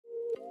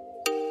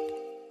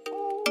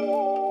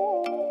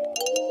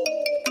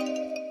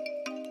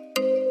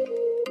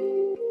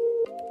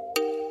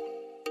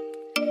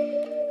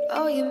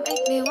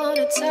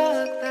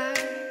talk back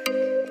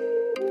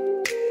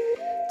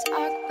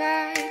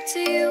to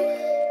you.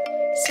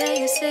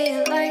 Say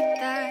it like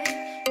that.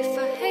 If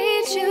I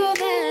hate you,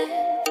 then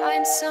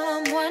find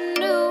someone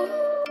new.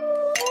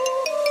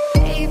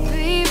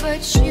 Baby,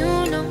 but you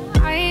know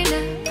I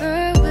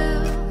never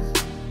will.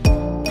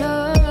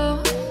 No,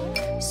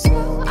 so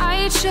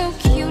I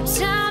choke you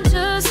down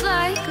just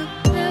like a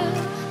pill.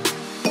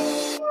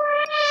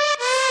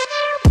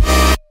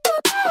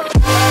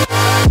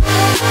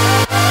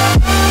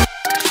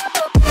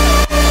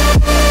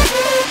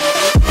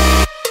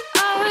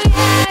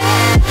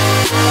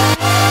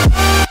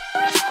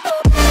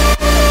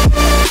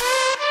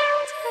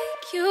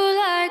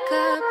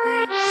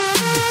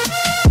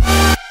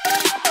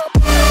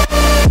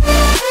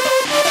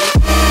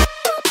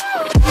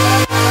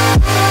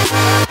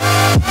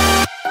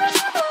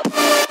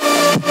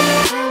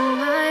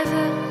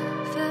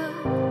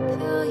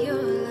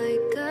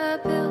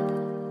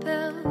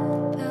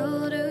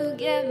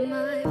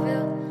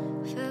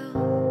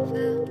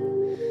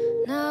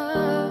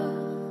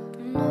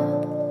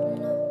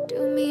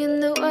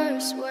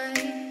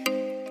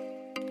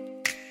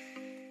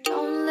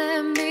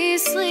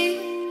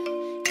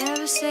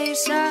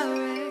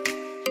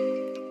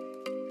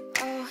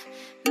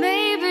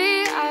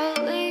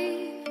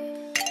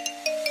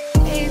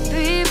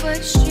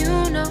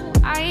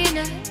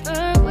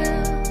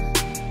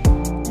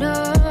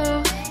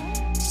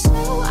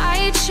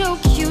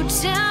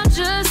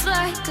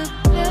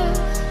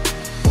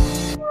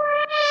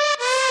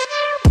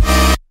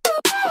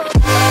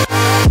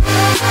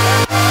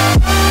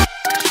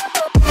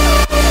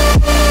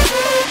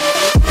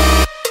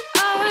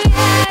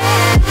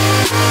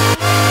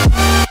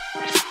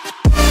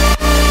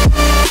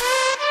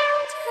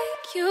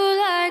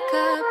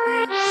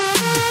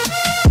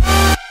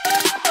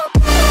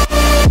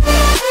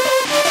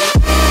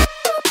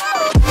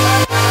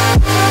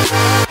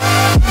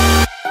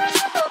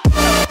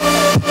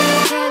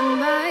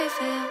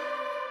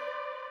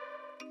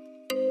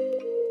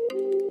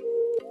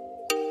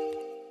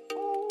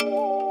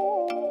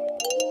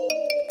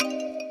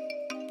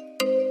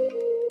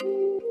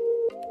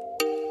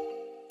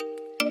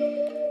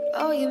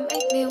 Oh, you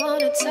make me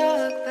wanna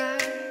talk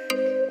back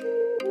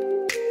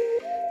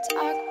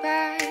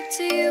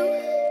to you.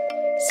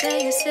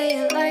 Say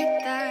it like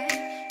that.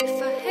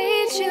 If I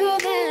hate you,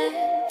 then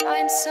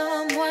find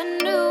someone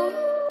new.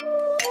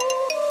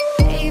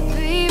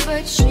 Baby,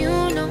 but you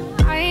know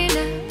I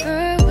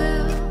never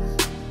will.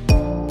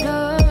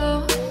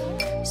 No,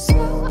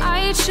 so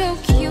I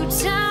choke you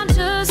down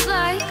just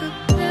like a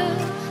pill.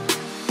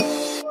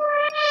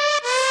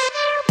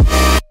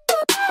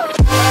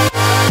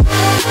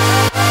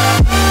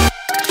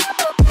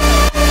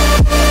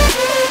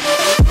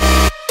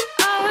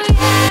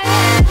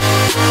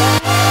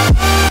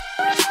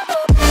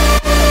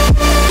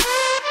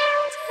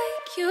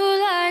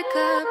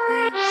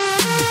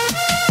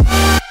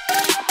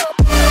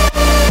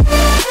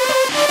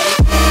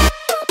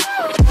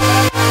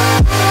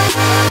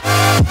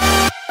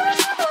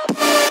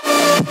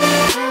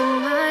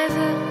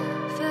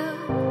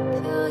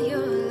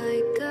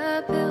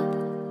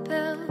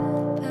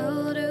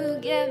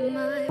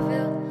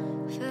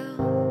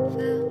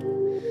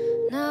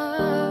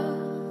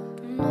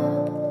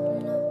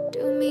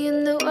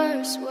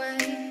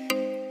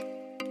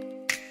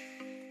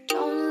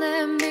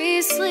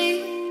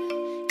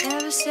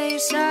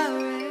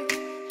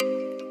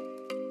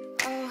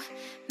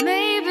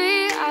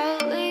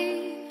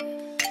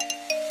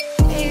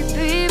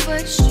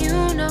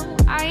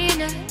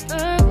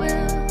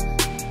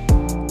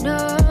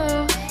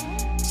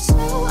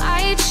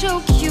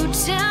 Choke you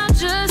down